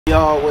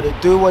Yo, what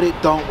it do, what it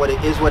don't, what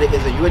it is, what it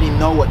isn't. You already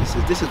know what this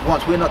is. This is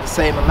Once We're Not the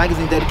Same, a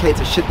magazine dedicated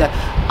to shit that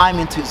I'm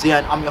into.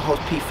 Zion, I'm your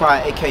host P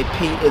Fire, aka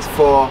P is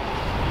for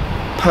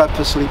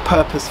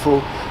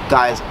purposeful.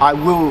 Guys,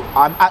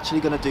 I'm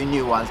actually gonna do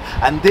new ones,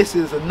 and this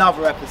is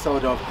another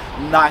episode of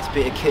nice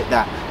bit of kit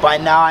that. By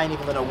now I ain't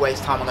even gonna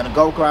waste time. I'm gonna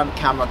go around the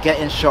camera, get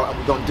in shot, and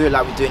we're gonna do it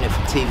like we're doing it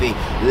for TV.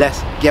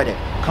 Let's get it.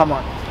 Come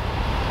on.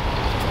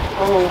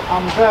 Oh,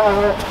 I'm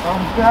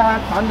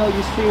back. I know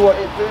you see what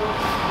it do.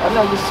 I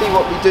know you see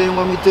what we're doing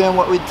when we're doing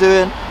what we're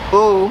doing.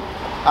 Oh,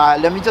 alright,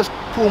 let me just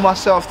pull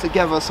myself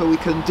together so we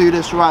can do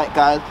this right,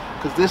 guys,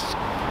 because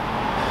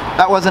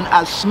that wasn't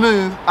as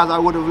smooth as I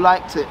would have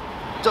liked it,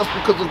 just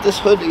because of this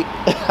hoodie.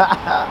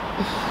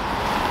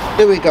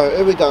 Here we go,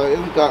 here we go,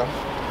 here we go.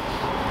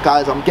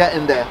 Guys, I'm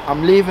getting there.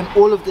 I'm leaving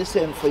all of this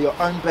in for your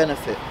own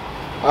benefit.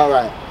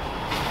 Alright.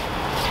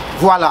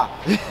 Voila.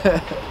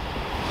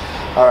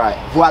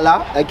 Alright,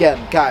 voila.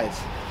 Again,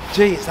 guys.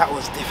 Jeez, that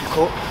was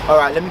difficult.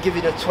 Alright, let me give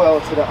you the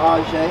 12 to the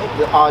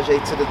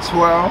RJ to the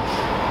 12.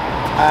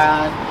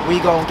 And we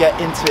gonna get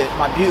into it,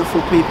 my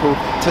beautiful people.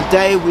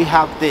 Today we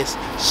have this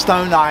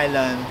Stone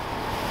Island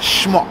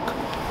Smock.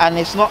 And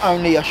it's not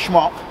only a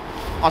Smock,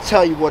 I'll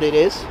tell you what it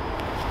is.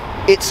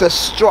 It's a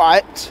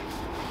striped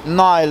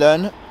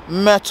nylon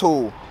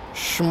metal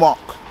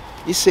Smock.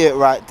 You see it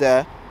right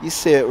there. You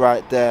see it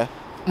right there.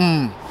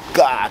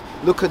 God,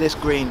 look at this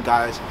green,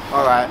 guys.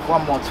 Alright,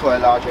 one more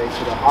twirl, RJ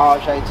to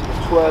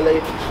the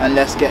twirly, and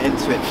let's get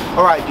into it.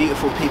 Alright,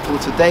 beautiful people,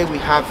 today we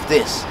have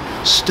this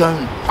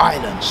Stone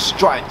Island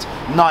striped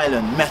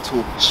nylon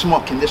metal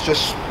Smock in this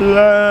just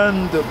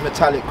splendid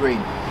metallic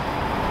green.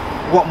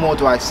 What more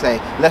do I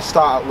say? Let's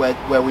start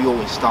at where we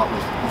always start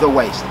with, the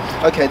waist.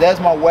 Okay, there's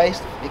my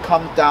waist. It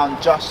comes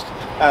down just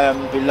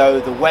below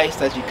the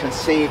waist, as you can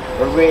see.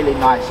 A really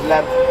nice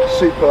length,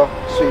 super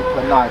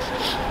nice.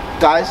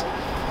 Guys,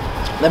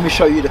 let me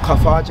show you the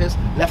cuff arches.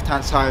 Left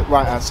hand side,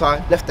 right hand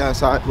side, left hand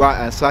side, right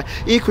hand side.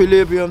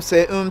 Equilibrium,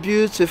 say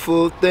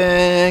beautiful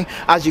thing.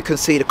 As you can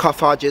see, the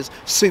cuff arches,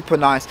 super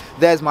nice.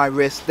 There's my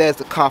wrist, there's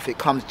the cuff. It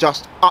comes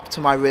just up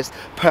to my wrist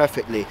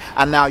perfectly.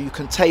 And now you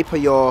can taper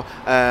your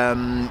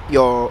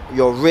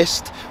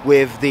wrist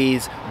with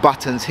these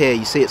buttons here.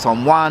 You see it's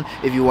on 1.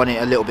 If you want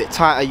it a little bit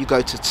tighter, you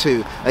go to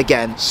 2.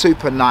 Again,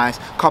 super nice.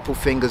 Couple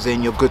fingers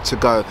in, you're good to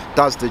go.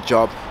 Does the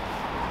job.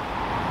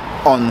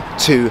 On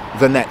to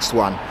the next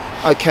one.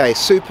 Okay,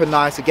 super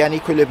nice. Again,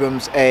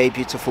 equilibrium's a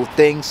beautiful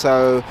thing.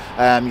 So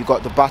you've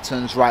got the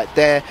buttons right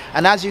there,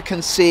 and as you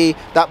can see,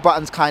 that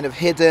button's kind of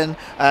hidden.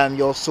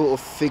 You'll sort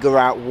of figure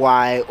out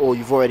why, or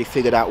you've already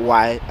figured out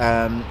why,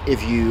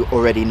 if you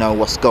already know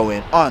what's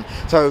going on.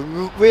 So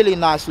really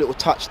nice little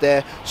touch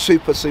there.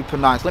 Super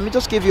nice. Let me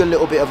just give you a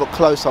little bit of a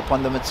close-up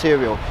on the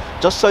material,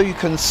 just so you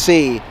can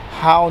see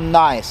how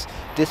nice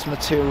this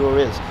material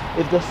is.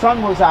 If the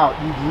sun was out,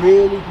 you'd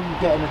really be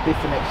getting a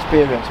different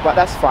experience, but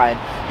that's fine.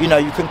 You know,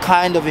 you can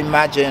kind of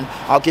imagine.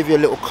 I'll give you a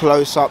little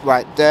close-up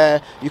right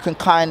there. You can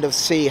kind of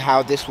see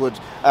how this would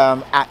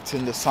act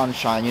in the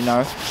sunshine, you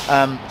know.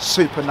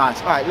 Super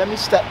nice. All right, let me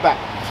step back.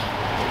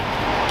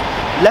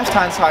 Left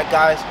hand side,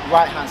 guys,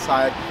 right hand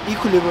side,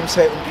 equilibrium,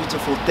 certain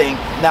beautiful thing.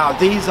 Now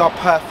these are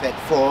perfect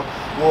for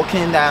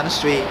walking down the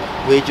street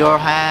with your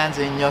hands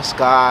in your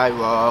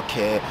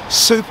skyrocket.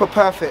 Super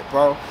perfect,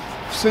 bro.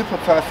 Super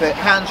perfect.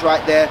 Hands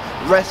right there,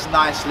 rest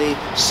nicely,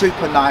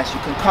 super nice.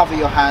 You can cover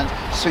your hands,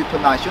 super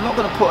nice. You're not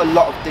going to put a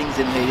lot of things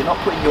in here. You're not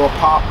putting your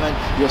apartment,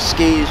 your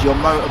skis, your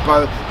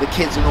motorboat, the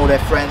kids and all their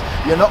friends.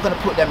 You're not going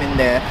to put them in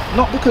there,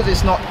 not because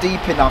it's not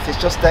deep enough,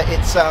 it's just that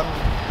it's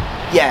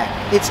yeah,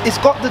 it's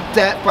got the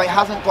depth, but it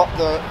hasn't got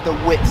the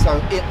width. So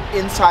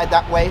inside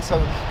that way, so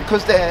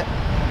because they're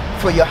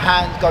for your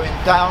hands going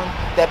down,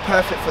 they're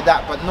perfect for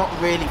that, but not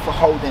really for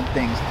holding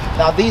things.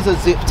 Now these are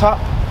zipped up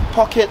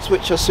pockets,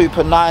 which are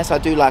super nice. I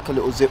do like a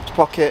little zipped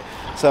pocket.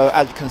 So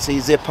as you can see,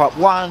 zip up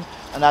 1,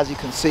 and as you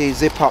can see,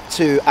 zip up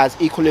 2, as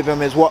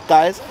equilibrium is what,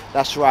 guys?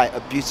 That's right,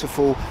 a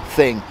beautiful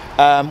thing.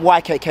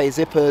 YKK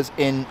zippers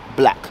in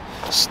black.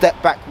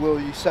 Step back, will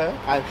you, sir?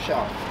 I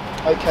shall.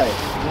 Okay,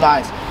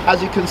 nice.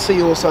 As you can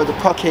see also, the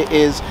pocket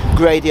is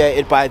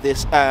gradiated by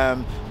this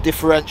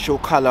differential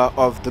color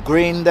of the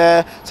green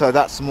there. So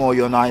that's more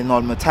your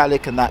nylon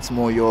metallic, and that's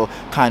more your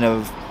kind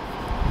of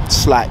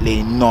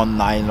slightly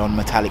non-nylon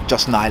metallic,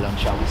 just nylon,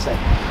 shall we say.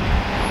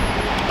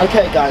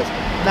 Okay, guys,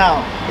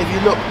 now if you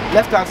look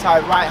left hand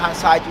side, right hand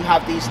side, you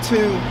have these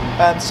two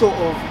sort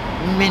of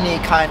mini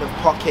kind of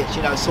pockets,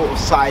 you know, sort of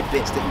side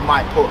bits that you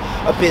might put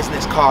a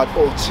business card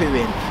or 2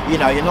 in. You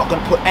know, you're not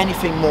going to put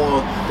anything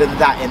more than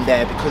that in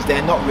there, because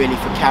they're not really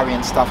for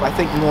carrying stuff. I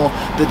think more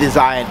the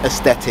design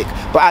aesthetic,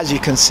 but as you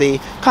can see,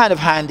 kind of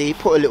handy.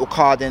 Put a little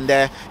card in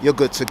there, you're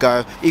good to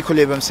go.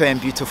 Equilibrium saying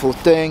beautiful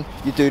thing.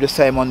 You do the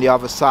same on the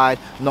other side,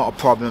 not a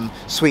problem.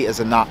 Sweet as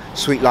a nut,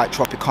 sweet like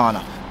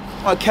Tropicana.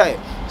 Okay,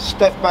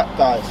 step back,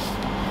 guys.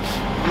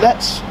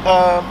 Let's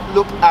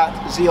look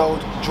at the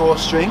old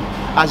drawstring.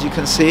 as you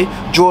can see,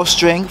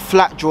 drawstring,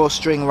 flat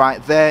drawstring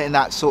right there in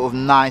that sort of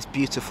nice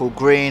beautiful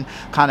green,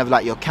 kind of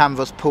like your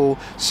canvas pull.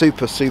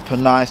 Super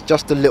nice,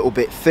 just a little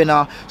bit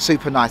thinner,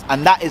 super nice.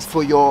 And that is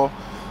for your,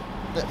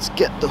 let's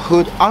get the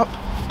hood up.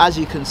 As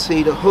you can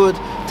see, the hood,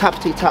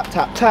 tappity tap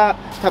tap tap,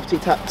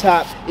 tappity tap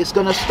tap. It's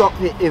gonna stop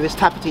it if it's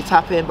tappity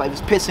tapping, but if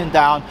it's pissing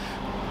down,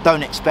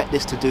 don't expect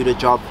this to do the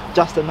job.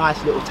 Just a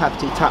nice little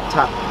tappity tap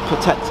tap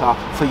protector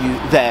for you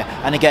there.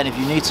 And again, if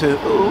you need to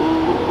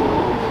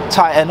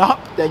tighten up,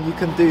 then you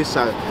can do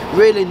so.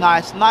 Really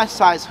nice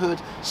size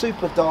hood,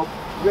 super dope,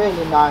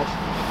 really nice.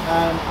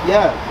 And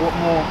yeah, what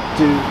more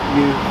do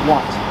you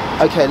want?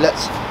 Okay,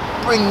 let's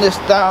bring this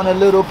down a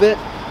little bit.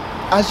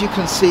 As you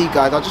can see,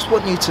 guys, I just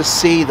want you to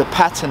see the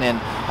patterning.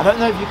 I don't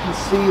know if you can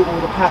see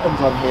all the patterns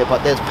on here,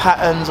 but there's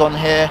patterns on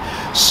here,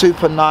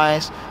 super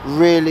nice,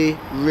 really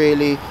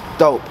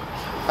dope.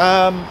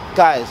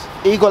 Guys,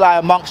 eagle eye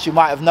amongst you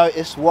might have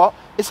noticed what?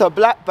 It's a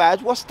black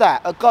badge. What's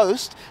that? A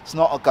ghost? It's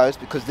not a ghost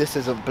because this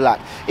isn't black.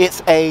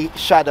 It's a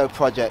shadow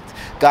project.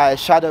 Guys,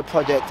 shadow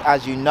project,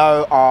 as you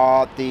know,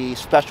 are the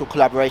special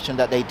collaboration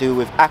that they do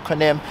with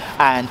Acronym,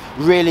 and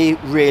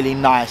really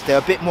nice. They're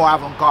a bit more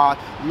avant-garde,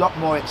 a lot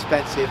more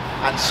expensive,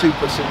 and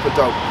super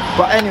dope.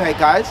 But anyway,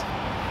 guys,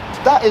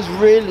 that is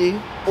really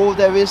all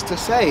there is to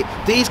say.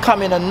 These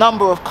come in a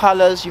number of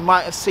colors. You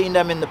might have seen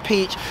them in the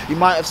peach, you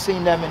might have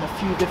seen them in a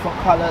few different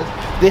colors.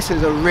 This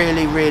is a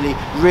really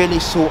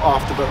sought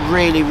after but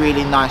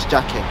really nice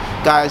jacket.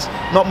 Guys,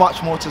 not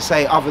much more to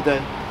say other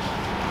than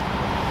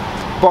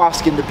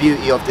bask in the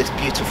beauty of this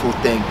beautiful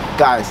thing.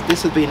 Guys,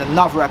 this has been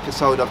another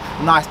episode of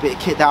Nice Bit of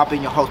Kit. I've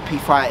been your host, P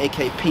Fire,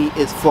 aka P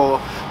is for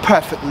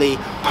perfectly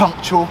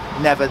punctual,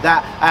 never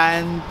that.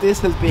 And this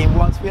has been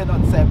Once We're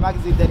Not Said,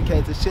 magazine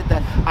dedicated to shit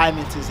that I'm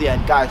into the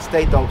end. Guys,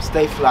 stay dope,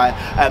 stay fly.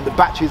 The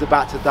battery's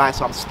about to die,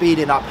 so I'm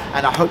speeding up,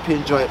 and I hope you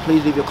enjoy it.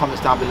 Please leave your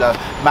comments down below.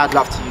 Mad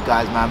love to you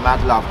guys, man.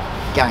 Mad love,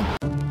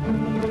 gang.